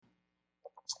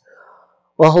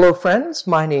Well, hello friends,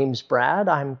 my name's Brad.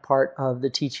 I'm part of the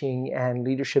teaching and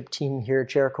leadership team here at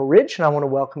Jericho Ridge, and I want to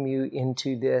welcome you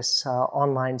into this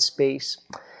online space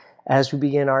as we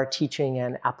begin our teaching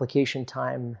and application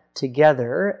time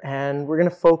together. And we're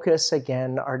going to focus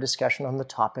again our discussion on the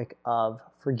topic of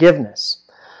forgiveness.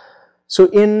 So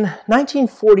in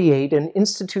 1948, an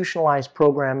institutionalized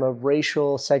program of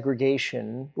racial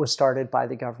segregation was started by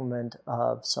the government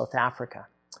of South Africa,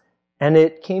 and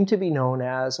it came to be known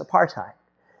as apartheid.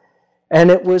 And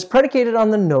it was predicated on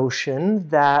the notion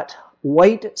that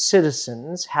white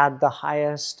citizens had the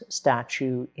highest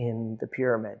statue in the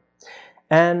pyramid.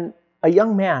 And a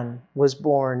young man was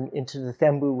born into the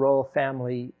Thembu royal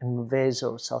family in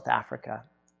Mvezo, South Africa.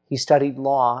 He studied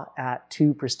law at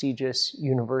two prestigious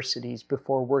universities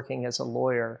before working as a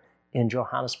lawyer in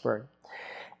Johannesburg.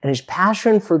 And his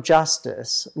passion for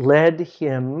justice led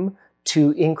him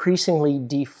to increasingly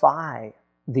defy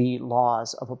the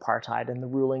laws of apartheid and the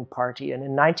ruling party. And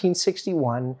in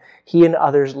 1961, he and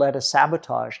others led a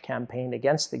sabotage campaign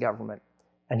against the government,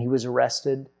 and he was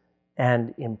arrested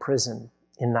and imprisoned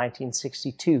in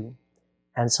 1962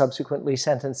 and subsequently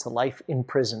sentenced to life in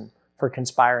prison for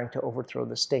conspiring to overthrow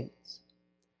the states.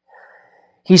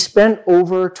 He spent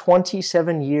over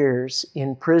 27 years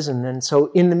in prison, and so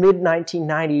in the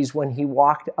mid-1990s, when he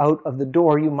walked out of the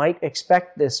door, you might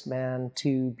expect this man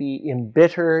to be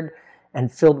embittered and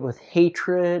filled with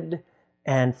hatred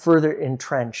and further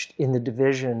entrenched in the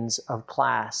divisions of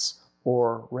class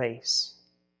or race.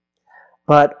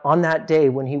 But on that day,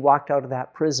 when he walked out of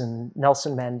that prison,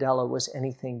 Nelson Mandela was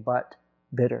anything but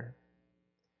bitter.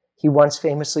 He once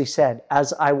famously said,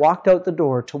 "As I walked out the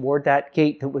door toward that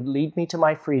gate that would lead me to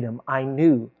my freedom, I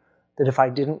knew that if I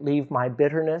didn't leave my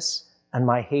bitterness and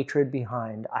my hatred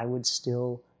behind, I would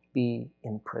still be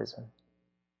in prison."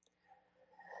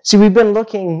 See, we've been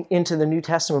looking into the New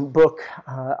Testament book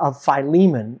of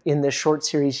Philemon in this short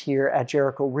series here at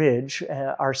Jericho Ridge.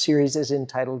 Our series is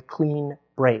entitled Clean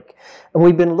Break. And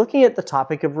we've been looking at the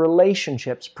topic of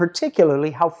relationships,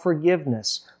 particularly how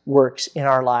forgiveness works in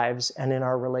our lives and in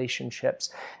our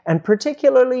relationships. And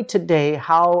particularly today,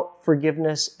 how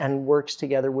forgiveness and works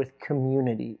together with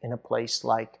community in a place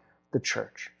like the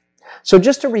church. So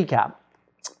just to recap,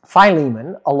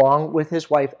 Philemon, along with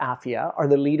his wife Apphia, are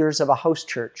the leaders of a house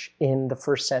church in the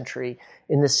first century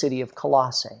in the city of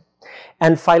Colossae.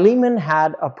 And Philemon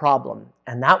had a problem,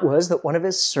 and that was that one of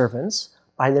his servants,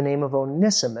 by the name of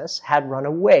Onesimus, had run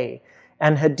away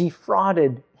and had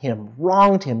defrauded him,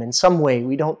 wronged him in some way.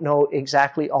 We don't know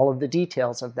exactly all of the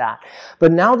details of that.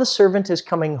 But now the servant is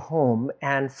coming home,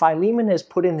 and Philemon is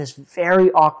put in this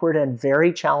very awkward and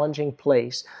very challenging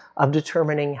place of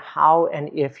determining how and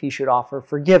if he should offer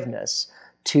forgiveness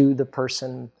to the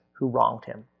person who wronged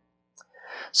him.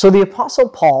 So the Apostle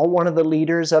Paul, one of the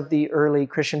leaders of the early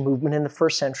Christian movement in the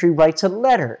first century, writes a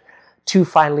letter to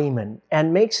Philemon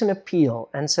and makes an appeal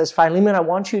and says, "Philemon, I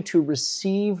want you to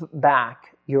receive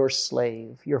back your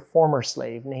slave, your former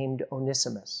slave named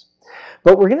Onesimus."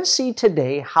 But we're going to see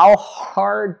today how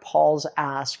hard Paul's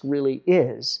ask really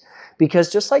is,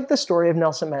 because just like the story of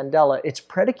Nelson Mandela, it's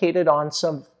predicated on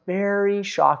some very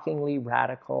shockingly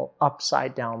radical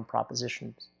upside-down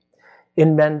propositions.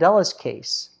 In Mandela's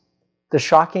case, the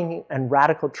shocking and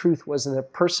radical truth was that a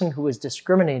person who was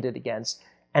discriminated against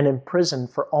and imprisoned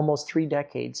for almost 3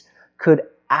 decades could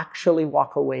actually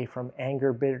walk away from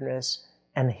anger, bitterness,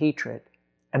 and hatred.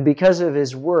 And because of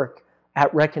his work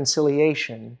at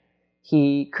reconciliation,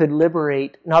 he could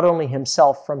liberate not only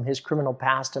himself from his criminal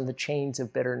past and the chains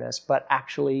of bitterness, but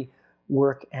actually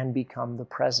work and become the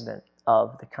president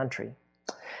of the country.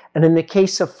 And in the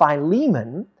case of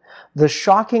Philemon, the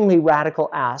shockingly radical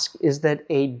ask is that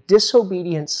a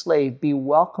disobedient slave be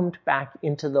welcomed back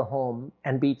into the home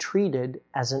and be treated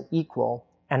as an equal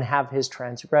and have his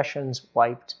transgressions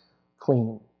wiped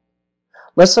clean.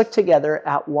 Let's look together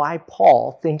at why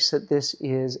Paul thinks that this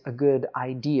is a good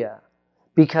idea.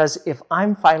 Because if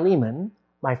I'm Philemon,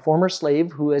 my former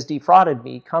slave who has defrauded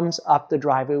me comes up the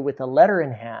driveway with a letter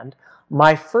in hand,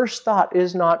 my first thought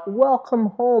is not, "Welcome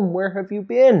home, where have you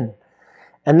been?"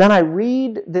 And then I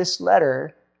read this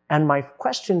letter, and my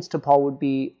questions to Paul would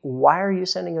be, why are you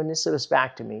sending Onesimus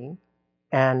back to me?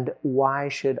 And why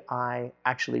should I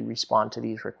actually respond to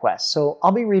these requests? So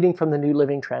I'll be reading from the New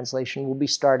Living Translation. We'll be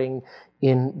starting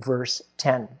in verse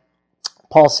 10.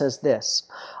 Paul says this,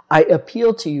 "I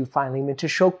appeal to you, Philemon, to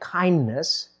show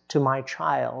kindness to my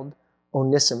child,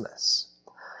 Onesimus.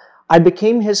 I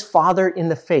became his father in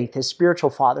the faith, his spiritual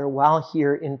father, while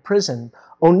here in prison.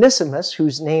 Onesimus,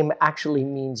 whose name actually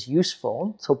means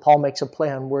useful," so Paul makes a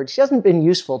play on words. "He hasn't been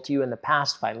useful to you in the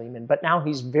past, Philemon, but now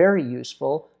he's very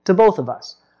useful to both of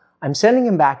us. I'm sending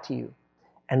him back to you.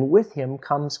 and with him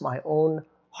comes my own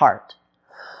heart.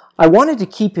 I wanted to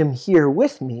keep him here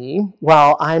with me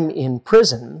while I'm in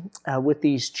prison with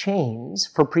these chains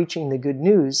for preaching the good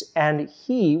news, and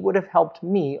he would have helped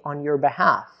me on your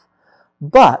behalf.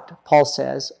 But, Paul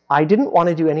says, I didn't want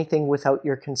to do anything without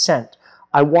your consent.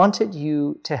 I wanted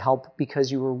you to help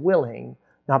because you were willing,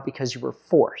 not because you were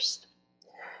forced.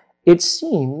 It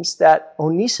seems that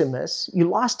Onesimus, you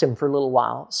lost him for a little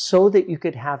while so that you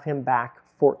could have him back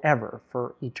forever,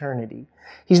 for eternity.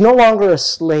 He's no longer a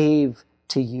slave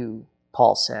to you,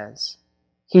 Paul says.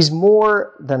 He's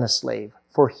more than a slave,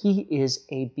 for he is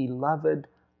a beloved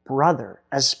brother,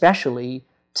 especially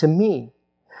to me.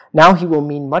 Now he will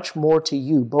mean much more to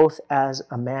you, both as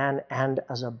a man and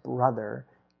as a brother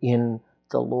in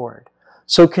the Lord.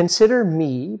 So consider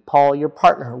me, Paul, your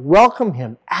partner. Welcome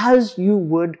him as you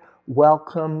would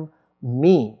welcome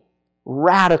me.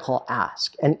 Radical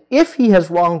ask. And if he has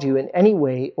wronged you in any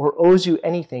way or owes you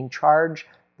anything, charge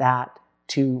that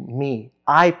to me.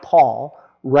 I, Paul,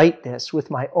 write this with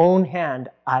my own hand.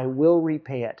 I will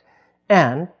repay it.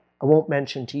 And I won't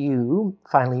mention to you,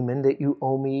 Philemon, that you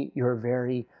owe me your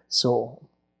very soul.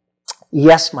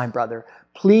 Yes, my brother,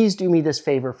 please do me this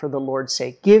favor for the Lord's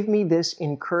sake. Give me this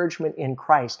encouragement in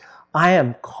Christ. I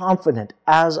am confident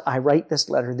as I write this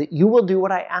letter that you will do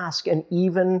what I ask and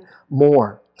even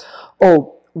more.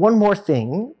 Oh, one more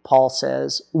thing, Paul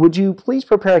says, would you please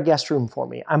prepare a guest room for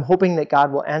me? I'm hoping that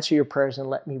God will answer your prayers and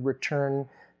let me return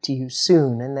to you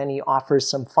soon. And then he offers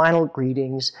some final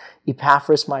greetings.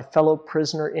 Epaphras, my fellow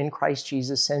prisoner in Christ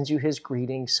Jesus, sends you his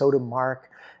greetings. So do Mark,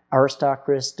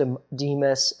 Aristarchus,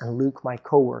 Demas, and Luke, my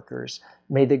co-workers.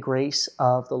 May the grace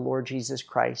of the Lord Jesus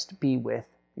Christ be with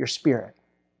your spirit.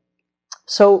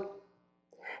 So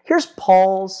here's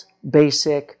Paul's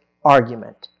basic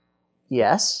argument.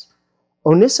 Yes,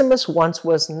 Onesimus once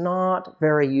was not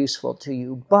very useful to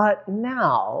you, but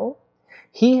now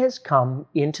he has come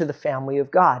into the family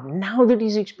of God. Now that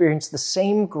he's experienced the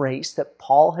same grace that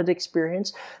Paul had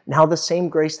experienced, now the same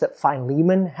grace that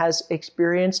Philemon has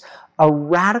experienced, a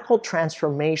radical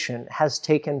transformation has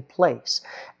taken place.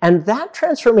 And that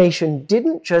transformation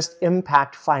didn't just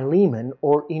impact Philemon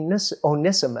or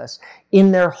Onesimus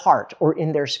in their heart or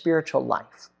in their spiritual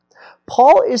life.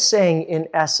 Paul is saying, in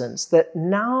essence, that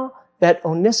now that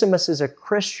Onesimus is a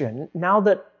Christian, now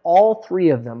that all three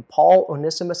of them, Paul,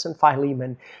 Onesimus, and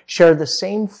Philemon, share the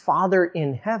same Father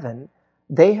in heaven,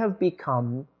 they have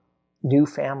become new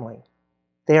family.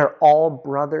 They are all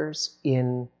brothers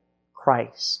in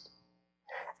Christ.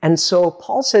 And so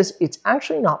Paul says it's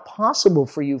actually not possible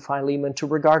for you, Philemon, to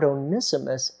regard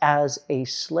Onesimus as a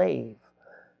slave,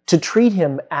 to treat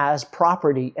him as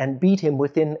property and beat him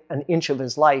within an inch of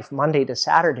his life Monday to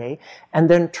Saturday, and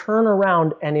then turn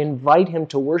around and invite him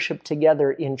to worship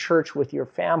together in church with your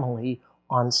family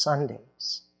on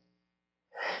Sundays.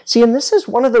 See, and this is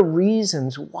one of the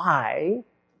reasons why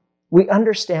we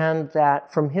understand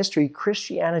that from history,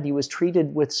 Christianity was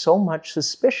treated with so much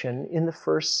suspicion in the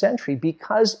first century,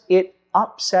 because it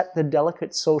upset the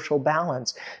delicate social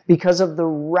balance, because of the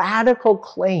radical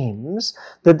claims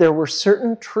that there were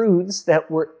certain truths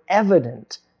that were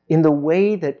evident in the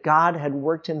way that God had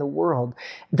worked in the world,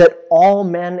 that all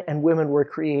men and women were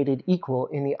created equal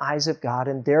in the eyes of God,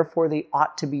 and therefore they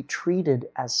ought to be treated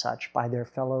as such by their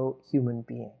fellow human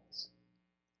beings.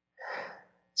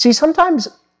 See, sometimes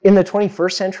in the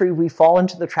 21st century, we fall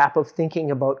into the trap of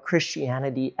thinking about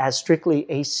Christianity as strictly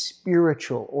a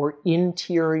spiritual or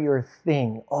interior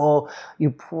thing. Oh,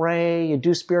 you pray, you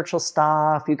do spiritual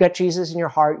stuff, you got Jesus in your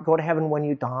heart, go to heaven when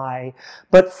you die.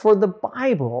 But for the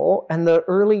Bible and the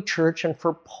early church and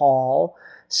for Paul,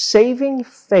 saving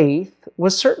faith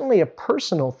was certainly a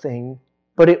personal thing,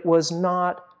 but it was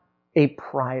not a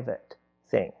private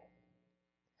thing.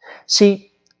 See,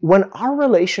 when our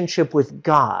relationship with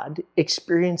God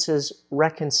experiences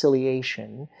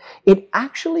reconciliation, it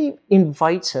actually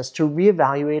invites us to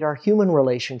reevaluate our human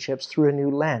relationships through a new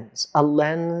lens, a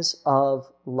lens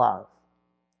of love.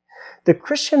 The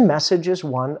Christian message is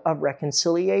one of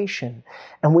reconciliation.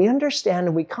 And we understand,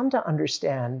 and we come to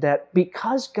understand, that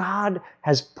because God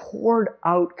has poured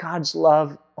out God's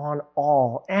love on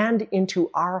all and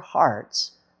into our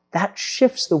hearts, that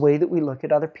shifts the way that we look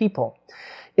at other people.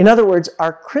 In other words,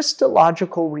 our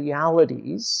Christological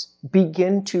realities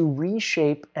begin to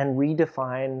reshape and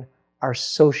redefine our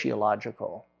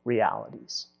sociological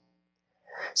realities.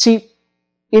 See,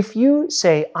 if you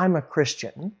say, I'm a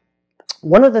Christian,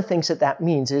 one of the things that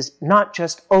means is not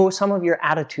just, oh, some of your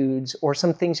attitudes or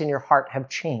some things in your heart have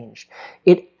changed.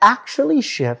 It actually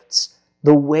shifts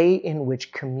the way in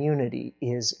which community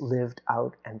is lived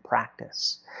out and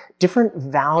practiced. Different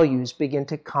values begin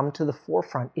to come to the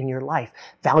forefront in your life.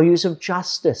 Values of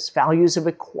justice, values of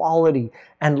equality,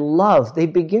 and love. They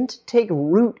begin to take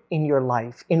root in your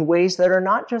life in ways that are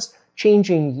not just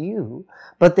changing you,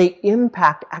 but they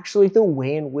impact actually the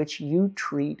way in which you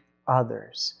treat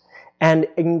others. And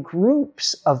in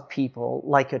groups of people,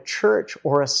 like a church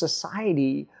or a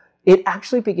society, it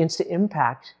actually begins to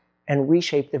impact and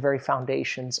reshape the very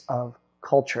foundations of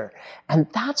culture. And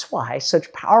that's why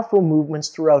such powerful movements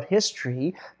throughout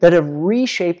history that have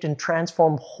reshaped and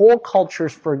transformed whole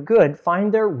cultures for good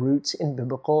find their roots in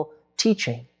biblical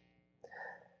teaching.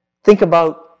 Think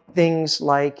about things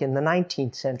like in the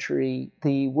 19th century,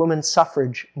 the women's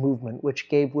suffrage movement, which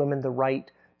gave women the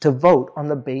right to vote on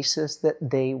the basis that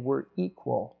they were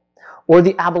equal. Or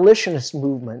the abolitionist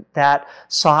movement that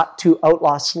sought to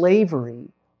outlaw slavery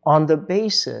on the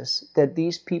basis that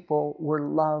these people were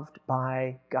loved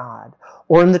by God.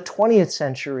 Or in the 20th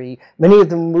century, many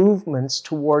of the movements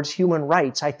towards human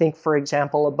rights, I think, for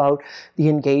example, about the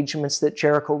engagements that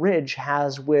Jericho Ridge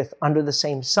has with Under the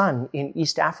Same Sun in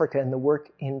East Africa and the work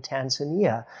in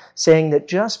Tanzania, saying that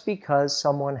just because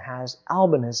someone has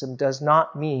albinism does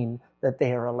not mean that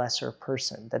they are a lesser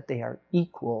person, that they are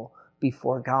equal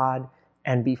before God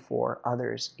and before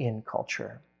others in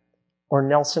culture. Or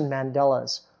Nelson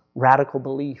Mandela's radical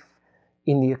belief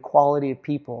in the equality of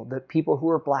people, that people who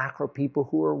are black or people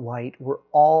who are white were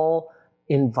all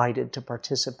invited to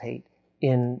participate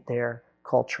in their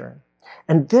culture.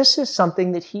 And this is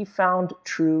something that he found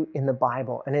true in the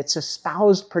Bible, and it's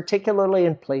espoused particularly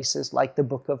in places like the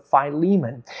book of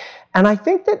Philemon. And I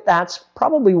think that that's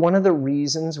probably one of the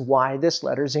reasons why this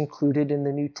letter is included in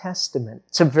the New Testament.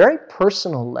 It's a very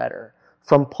personal letter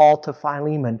from Paul to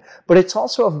Philemon, but it's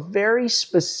also a very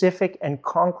specific and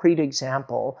concrete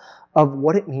example of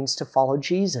what it means to follow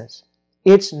Jesus.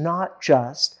 It's not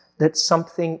just that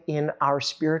something in our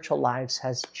spiritual lives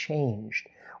has changed.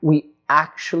 We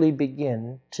actually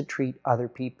begin to treat other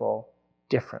people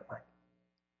differently.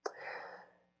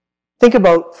 Think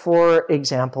about, for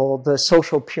example, the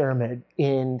social pyramid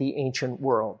in the ancient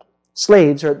world.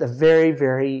 Slaves are at the very,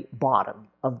 very bottom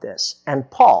of this. And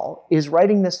Paul is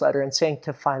writing this letter and saying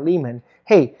to Philemon,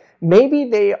 hey, maybe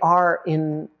they are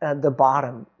in the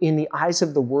bottom in the eyes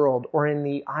of the world or in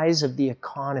the eyes of the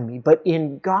economy, but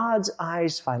in God's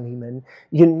eyes, Philemon,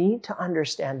 you need to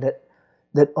understand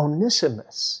that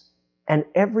Onesimus and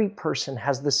every person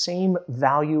has the same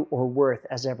value or worth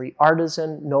as every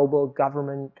artisan, noble,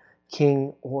 government,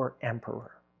 king, or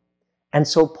emperor. And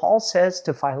so Paul says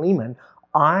to Philemon,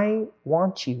 I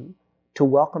want you to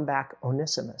welcome back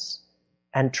Onesimus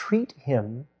and treat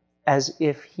him as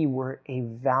if he were a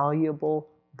valuable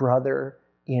brother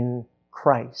in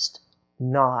Christ,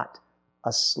 not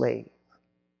a slave.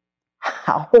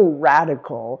 How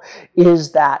radical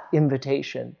is that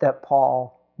invitation that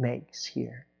Paul makes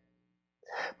here?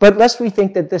 But lest we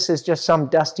think that this is just some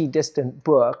dusty, distant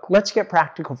book, let's get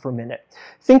practical for a minute.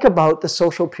 Think about the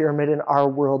social pyramid in our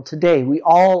world today. We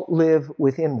all live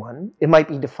within one. It might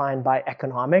be defined by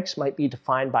economics, might be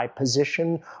defined by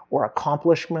position or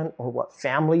accomplishment or what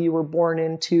family you were born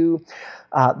into.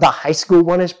 The high school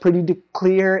one is pretty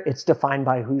clear. It's defined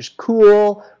by who's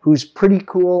cool, who's pretty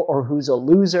cool, or who's a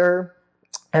loser.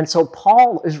 And so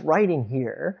Paul is writing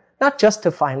here, not just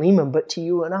to Philemon, but to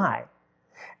you and I,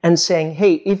 and saying,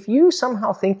 hey, if you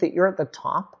somehow think that you're at the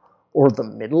top or the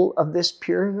middle of this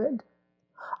pyramid,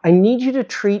 I need you to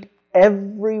treat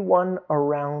everyone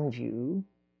around you,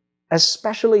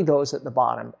 especially those at the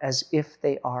bottom, as if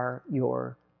they are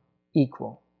your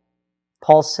equal.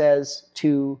 Paul says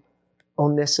to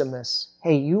Onesimus,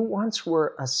 hey, you once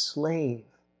were a slave,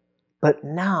 but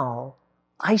now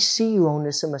I see you,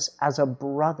 Onesimus, as a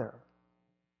brother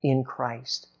in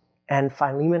Christ. And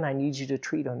Philemon, I need you to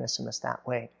treat Onesimus that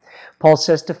way. Paul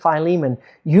says to Philemon,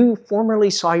 you formerly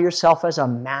saw yourself as a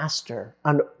master,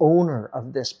 an owner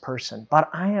of this person, but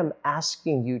I am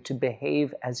asking you to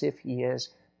behave as if he is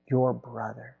your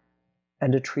brother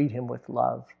and to treat him with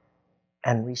love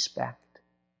and respect.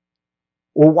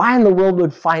 Well, why in the world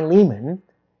would Philemon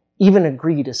even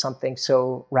agree to something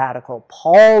so radical?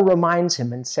 Paul reminds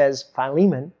him and says,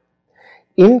 Philemon,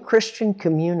 in Christian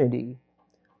community,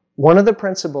 one of the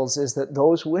principles is that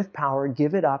those with power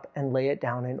give it up and lay it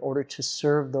down in order to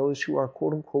serve those who are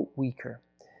quote-unquote weaker.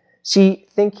 See,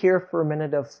 think here for a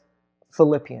minute of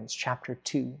Philippians chapter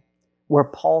 2, where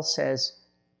Paul says,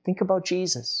 think about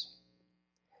Jesus,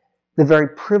 the very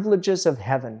privileges of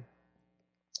heaven,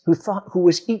 who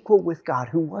was equal with God,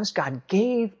 who was God,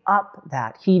 gave up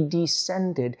that. He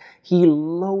descended. He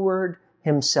lowered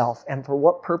himself. And for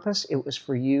what purpose? It was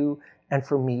for you and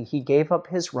for me. He gave up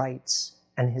his rights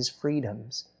and his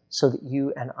freedoms so that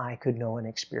you and I could know and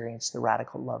experience the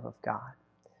radical love of God.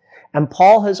 And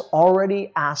Paul has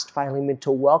already asked Philemon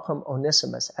to welcome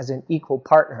Onesimus as an equal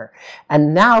partner.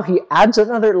 And now he adds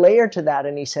another layer to that,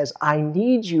 and he says, I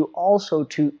need you also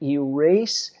to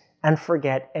erase and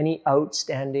forget any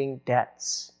outstanding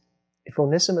debts. If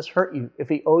Onesimus hurt you, if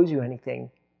he owes you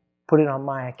anything, put it on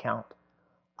my account.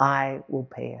 I will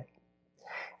pay it.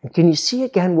 And can you see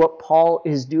again what Paul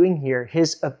is doing here?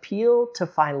 His appeal to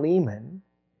Philemon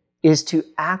is to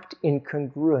act in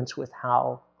congruence with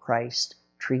how Christ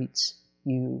treats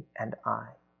you and I.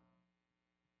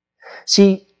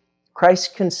 See,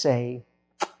 Christ can say,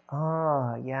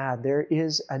 there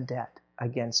is a debt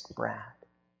against Brad.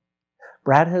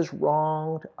 Brad has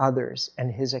wronged others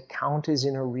and his account is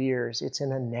in arrears. It's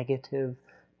in a negative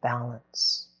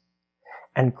balance.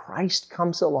 And Christ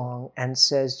comes along and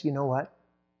says, you know what?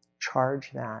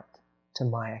 Charge that to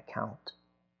my account.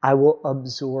 I will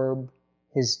absorb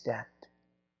his debt.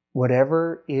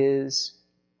 Whatever is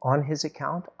on his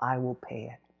account, I will pay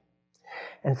it.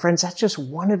 And friends, that's just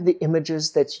one of the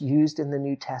images that's used in the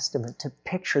New Testament to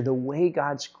picture the way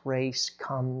God's grace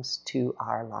comes to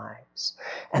our lives.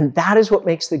 And that is what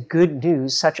makes the good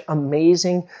news such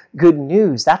amazing good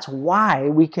news. That's why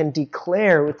we can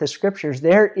declare with the scriptures,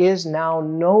 there is now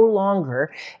no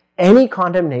longer any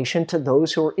condemnation to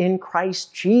those who are in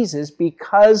Christ Jesus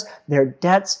because their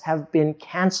debts have been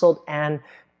canceled and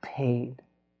paid.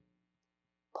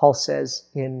 Paul says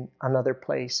in another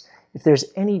place, if there's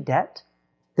any debt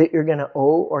that you're going to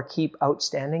owe or keep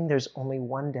outstanding, there's only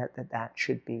one debt that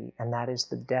should be, and that is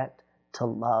the debt to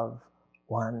love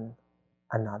one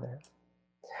another.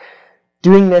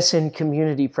 Doing this in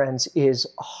community, friends, is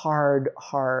hard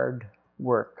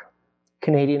work.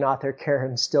 Canadian author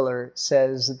Karen Stiller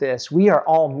says this, we are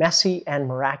all messy and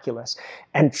miraculous,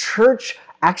 and church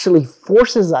actually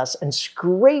forces us and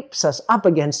scrapes us up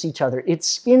against each other. It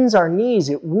skins our knees,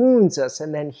 it wounds us,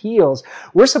 and then heals.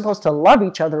 We're supposed to love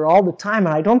each other all the time,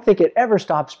 and I don't think it ever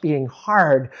stops being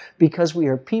hard because we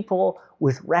are people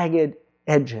with ragged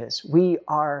edges. We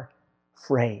are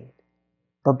frayed.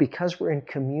 But because we're in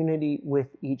community with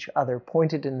each other,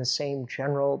 pointed in the same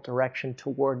general direction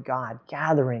toward God,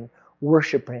 gathering,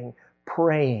 worshiping,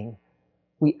 praying,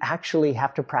 we actually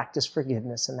have to practice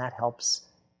forgiveness, and that helps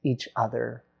each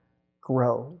other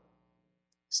grow.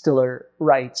 Stiller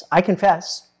writes, I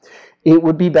confess, it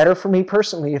would be better for me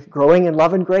personally if growing in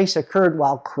love and grace occurred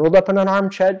while curled up in an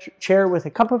armchair with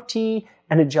a cup of tea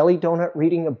and a jelly donut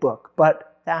reading a book,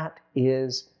 but that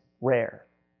is rare.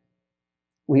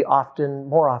 We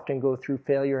more often go through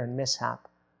failure and mishap,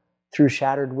 through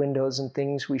shattered windows and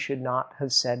things we should not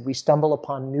have said. We stumble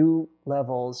upon new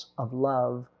levels of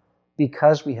love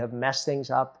because we have messed things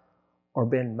up or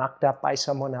been mucked up by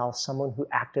someone else, someone who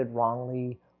acted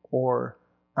wrongly or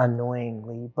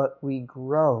annoyingly. But we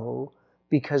grow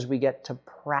because we get to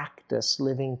practice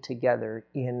living together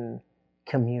in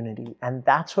community. And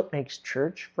that's what makes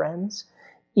church, friends,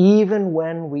 even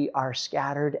when we are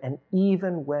scattered and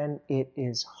even when it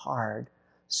is hard,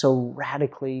 so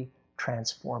radically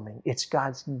transforming. It's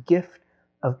God's gift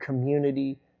of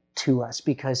community to us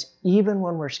because even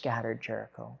when we're scattered,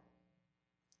 Jericho,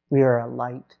 we are a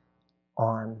light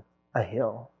on a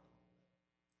hill,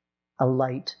 a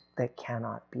light that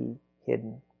cannot be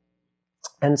hidden.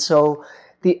 And so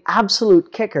the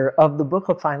absolute kicker of the book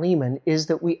of Philemon is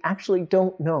that we actually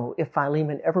don't know if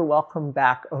Philemon ever welcomed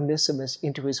back Onesimus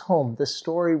into his home. The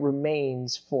story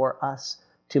remains for us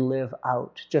to live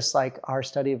out, just like our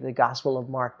study of the Gospel of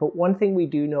Mark. But one thing we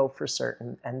do know for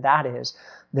certain, and that is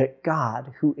that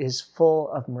God, who is full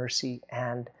of mercy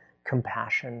and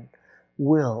compassion,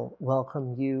 will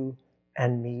welcome you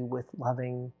and me with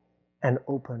loving and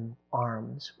open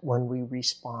arms when we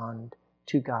respond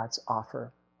to God's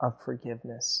offer of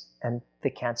forgiveness and the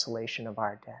cancellation of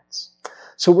our debts.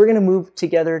 So we're going to move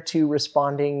together to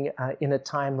responding in a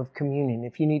time of communion.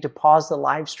 If you need to pause the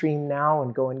live stream now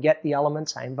and go and get the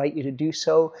elements, I invite you to do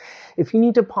so. If you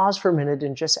need to pause for a minute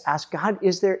and just ask, God,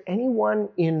 is there anyone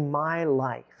in my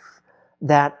life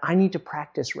that I need to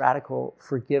practice radical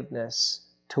forgiveness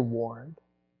toward?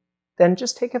 Then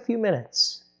just take a few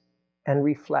minutes and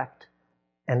reflect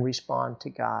and respond to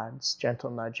God's gentle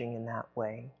nudging in that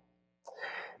way.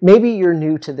 Maybe you're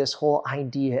new to this whole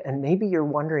idea, and maybe you're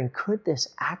wondering, could this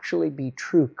actually be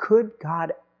true? Could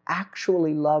God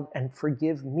actually love and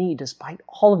forgive me despite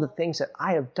all of the things that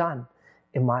I have done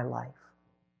in my life?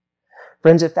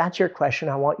 Friends, if that's your question,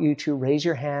 I want you to raise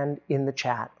your hand in the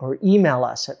chat or email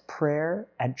us at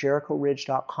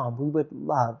prayer@jerichoridge.com. We would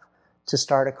love to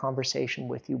start a conversation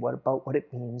with you about what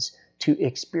it means to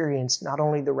experience not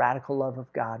only the radical love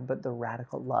of God, but the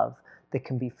radical love that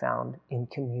can be found in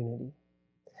community.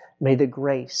 May the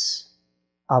grace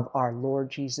of our Lord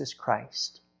Jesus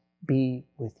Christ be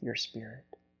with your spirit.